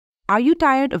Are you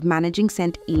tired of managing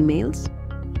sent emails?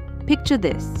 Picture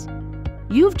this.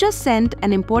 You've just sent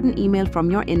an important email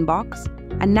from your inbox,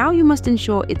 and now you must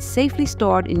ensure it's safely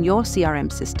stored in your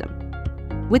CRM system.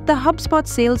 With the HubSpot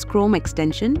Sales Chrome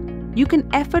extension, you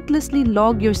can effortlessly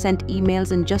log your sent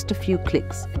emails in just a few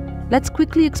clicks. Let's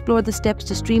quickly explore the steps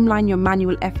to streamline your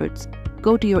manual efforts.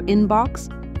 Go to your inbox,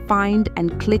 find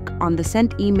and click on the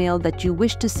sent email that you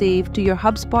wish to save to your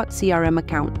HubSpot CRM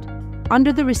account.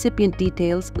 Under the recipient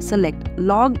details, select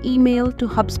Log Email to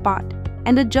HubSpot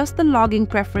and adjust the logging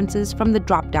preferences from the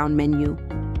drop-down menu.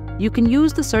 You can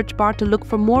use the search bar to look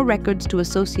for more records to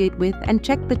associate with and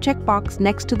check the checkbox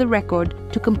next to the record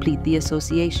to complete the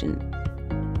association.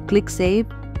 Click Save.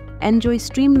 Enjoy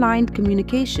streamlined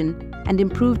communication and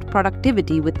improved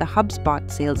productivity with the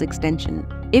HubSpot sales extension.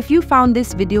 If you found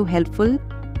this video helpful,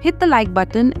 hit the like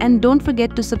button and don't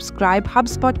forget to subscribe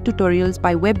HubSpot Tutorials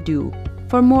by Webdo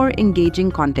for more engaging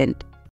content.